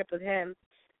relationship with Him,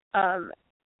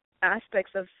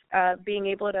 aspects of being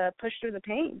able to push through the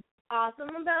pain. Awesome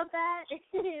about that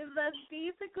is that's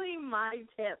basically my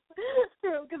tip.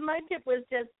 Because my tip was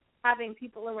just having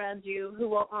people around you who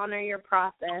will honor your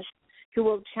process, who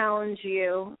will challenge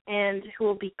you, and who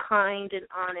will be kind and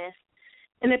honest,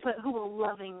 and who will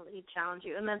lovingly challenge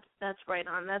you. And that's right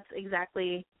on. That's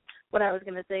exactly what I was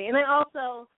going to say. And I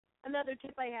also, another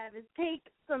tip I have is take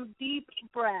some deep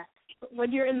breaths.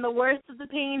 When you're in the worst of the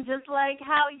pain, just like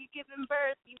how you give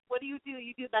birth, what do? You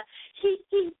do that.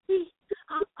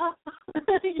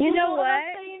 You know what?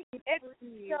 It's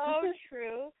so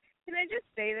true. Can I just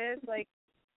say this? Like,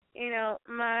 you know,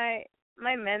 my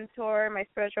mentor, my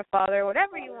spiritual father,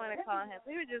 whatever you want to call him,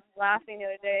 we were just laughing the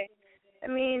other day. I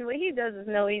mean, what he does is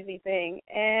no easy thing.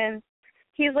 And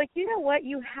he's like, you know what?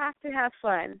 You have to have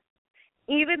fun.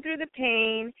 Even through the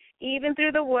pain, even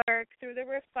through the work, through the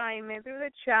refinement, through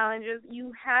the challenges,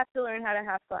 you have to learn how to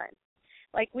have fun.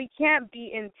 Like, we can't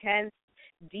be intense,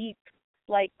 deep,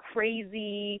 like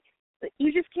crazy.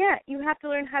 You just can't. You have to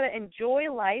learn how to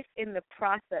enjoy life in the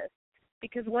process.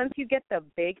 Because once you get the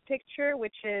big picture,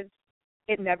 which is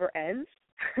it never ends,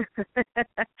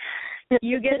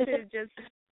 you get to just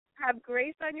have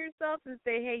grace on yourself and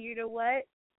say, hey, you know what?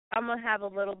 I'm going to have a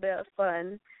little bit of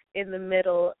fun in the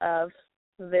middle of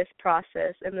this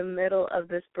process, in the middle of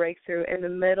this breakthrough, in the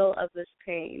middle of this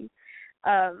pain,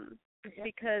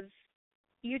 because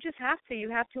you just have to. You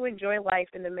have to enjoy life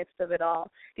in the midst of it all.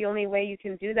 The only way you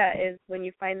can do that is when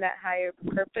you find that higher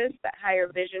purpose, that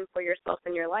higher vision for yourself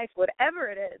in your life, whatever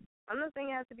it is. I'm not saying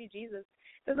it has to be Jesus.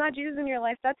 If there's not Jesus in your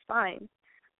life, that's fine.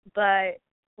 But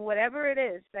whatever it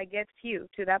is that gets you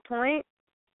to that point,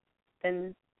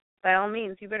 then by all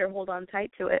means, you better hold on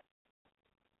tight to it.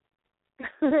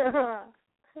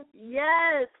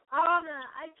 Yes, Anna,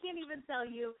 I can't even tell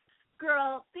you.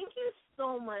 Girl, thank you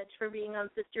so much for being on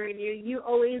Sister Radio. You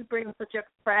always bring such a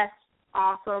fresh,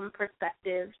 awesome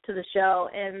perspective to the show,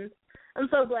 and I'm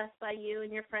so blessed by you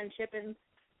and your friendship. And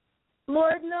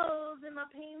Lord knows, in my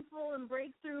painful and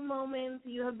breakthrough moments,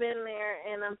 you have been there,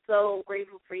 and I'm so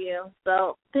grateful for you.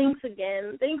 So thanks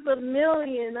again. Thanks a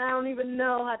million. I don't even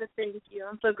know how to thank you.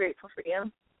 I'm so grateful for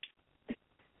you.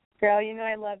 Girl, you know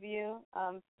I love you.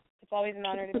 It's always an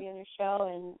honor to be on your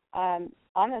show, and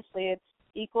honestly, it's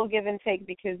equal give and take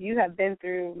because you have been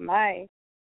through my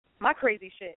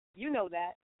crazy shit. You know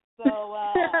that. So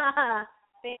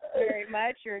thank you very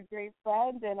much. You're a great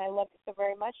friend, and I love you so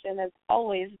very much. And as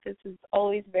always, this is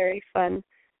always very fun.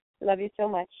 I love you so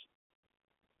much.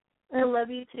 I love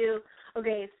you too.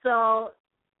 Okay, so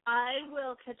I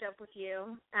will catch up with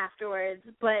you afterwards.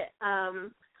 But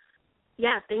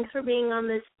yeah, thanks for being on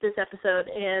this episode,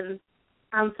 and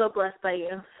I'm so blessed by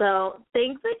you. So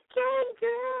thanks again,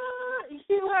 girl.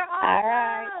 You are awesome. All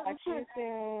right. Talk to you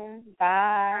soon.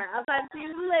 Bye. I'll talk to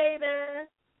you later.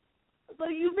 So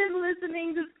you've been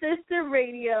listening to Sister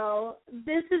Radio.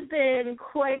 This has been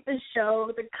quite the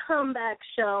show, the comeback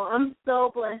show. I'm so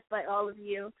blessed by all of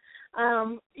you.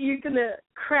 You're going to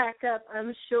crack up,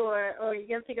 I'm sure, or you're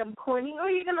going to think I'm corny, or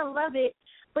you're going to love it.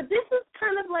 But this is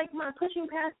kind of like my Pushing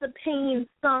Past the Pain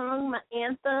song, my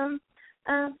anthem.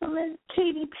 So Miss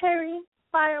Katy Perry,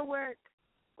 Firework.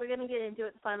 We're going to get into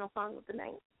it, the final song of the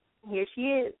night. Here she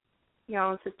is. You're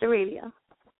on Sister Radio.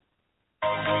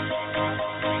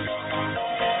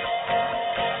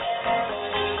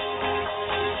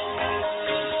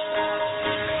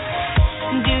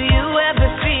 Do you ever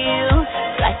feel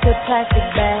like a plastic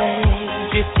bag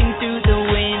drifting through the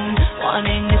wind,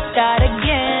 wanting to start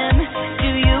again? Do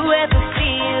you ever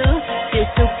feel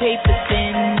so paper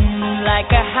thin, like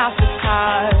a house of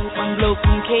cards, one blow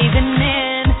from caving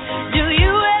in? Do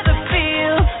you ever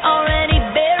feel already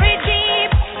buried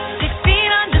deep, 6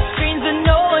 feet under screens but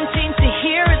no one seems to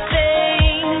hear a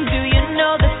thing? Do you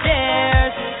know that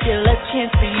there's still a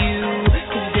chance for you,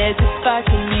 'cause there's a spark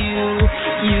in you?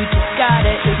 You just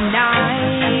gotta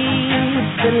ignite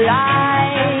the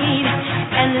light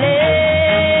and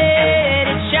let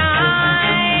it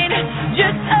shine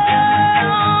just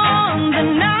on the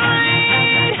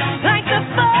night, like the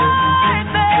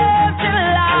 4th of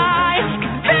July.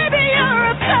 'Cause baby, you're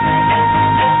a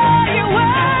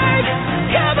firework.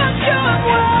 Come on, show 'em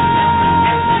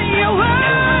what you're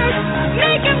worth.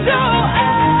 Make 'em go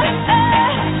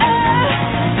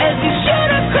as you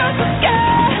shoot across the sky.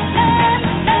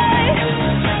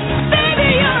 Baby,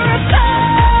 you're a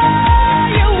firework.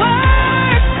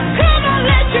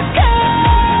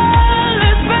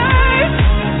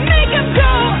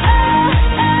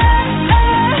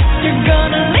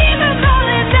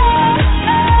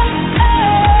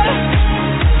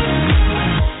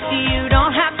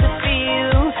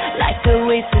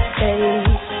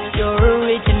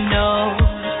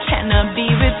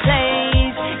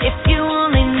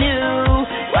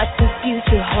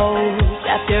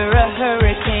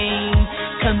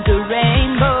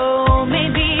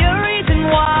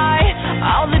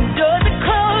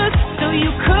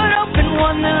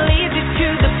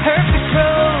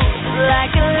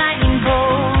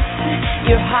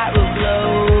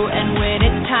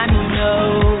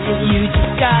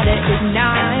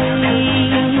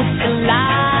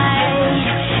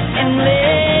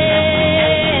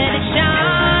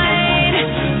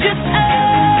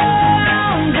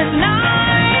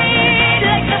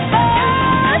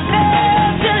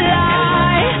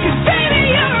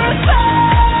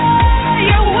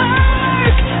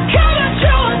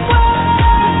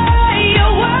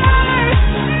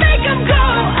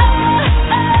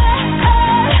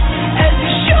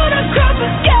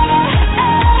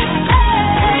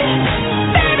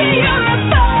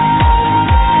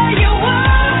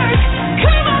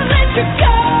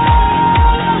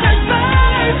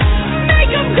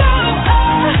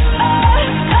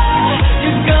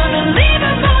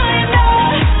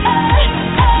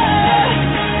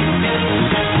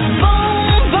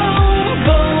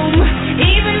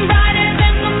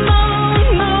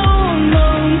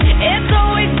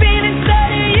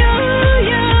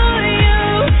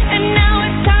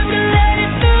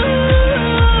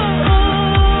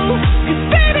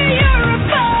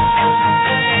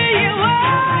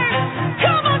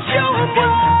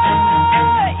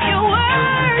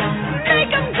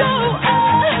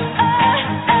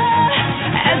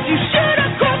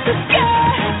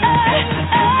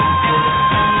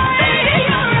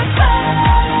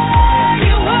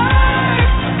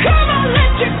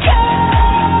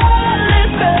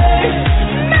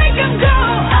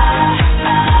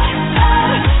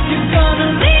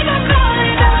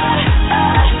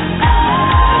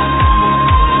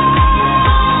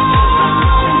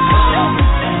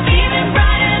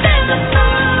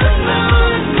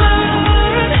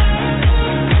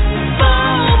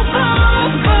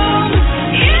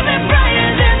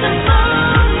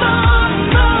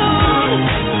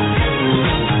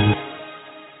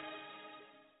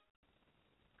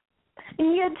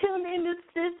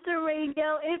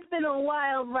 been a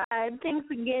wild ride. Thanks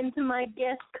again to my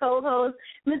guest co-host,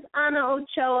 Miss Anna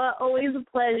Ochoa. Always a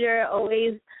pleasure,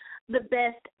 always the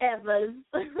best ever.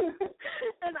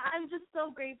 And I'm just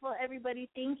so grateful, everybody.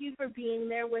 Thank you for being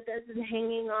there with us and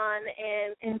hanging on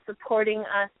and supporting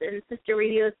us and Sister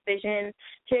Radio's vision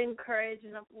to encourage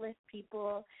and uplift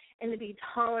people and to be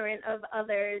tolerant of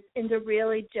others and to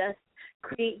really just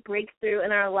create breakthrough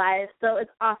in our lives. So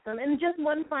it's awesome. And just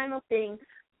one final thing.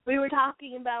 We were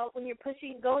talking about when you're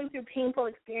going through painful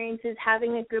experiences,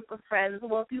 having a group of friends.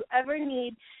 Well, if you ever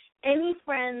need any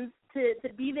friends to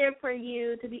be there for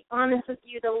you, to be honest with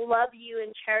you, to love you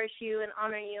and cherish you and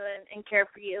honor you and care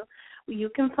for you, you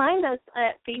can find us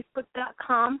at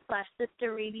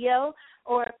facebook.com/Sister Radio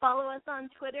or follow us on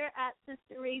Twitter at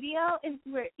Sister Radio, and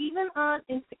we're even on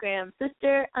Instagram,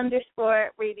 Sister_Radio.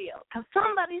 Because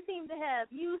somebody seems to have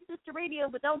used Sister Radio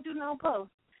but don't do no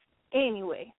posts.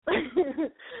 Anyway, so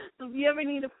if you ever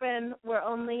need a friend, we're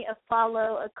only a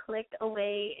follow, a click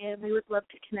away, and we would love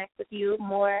to connect with you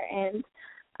more. And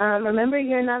remember,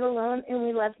 you're not alone, and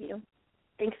we love you.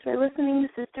 Thanks for listening to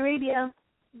Sister Radio.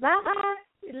 Bye.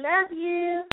 We love you.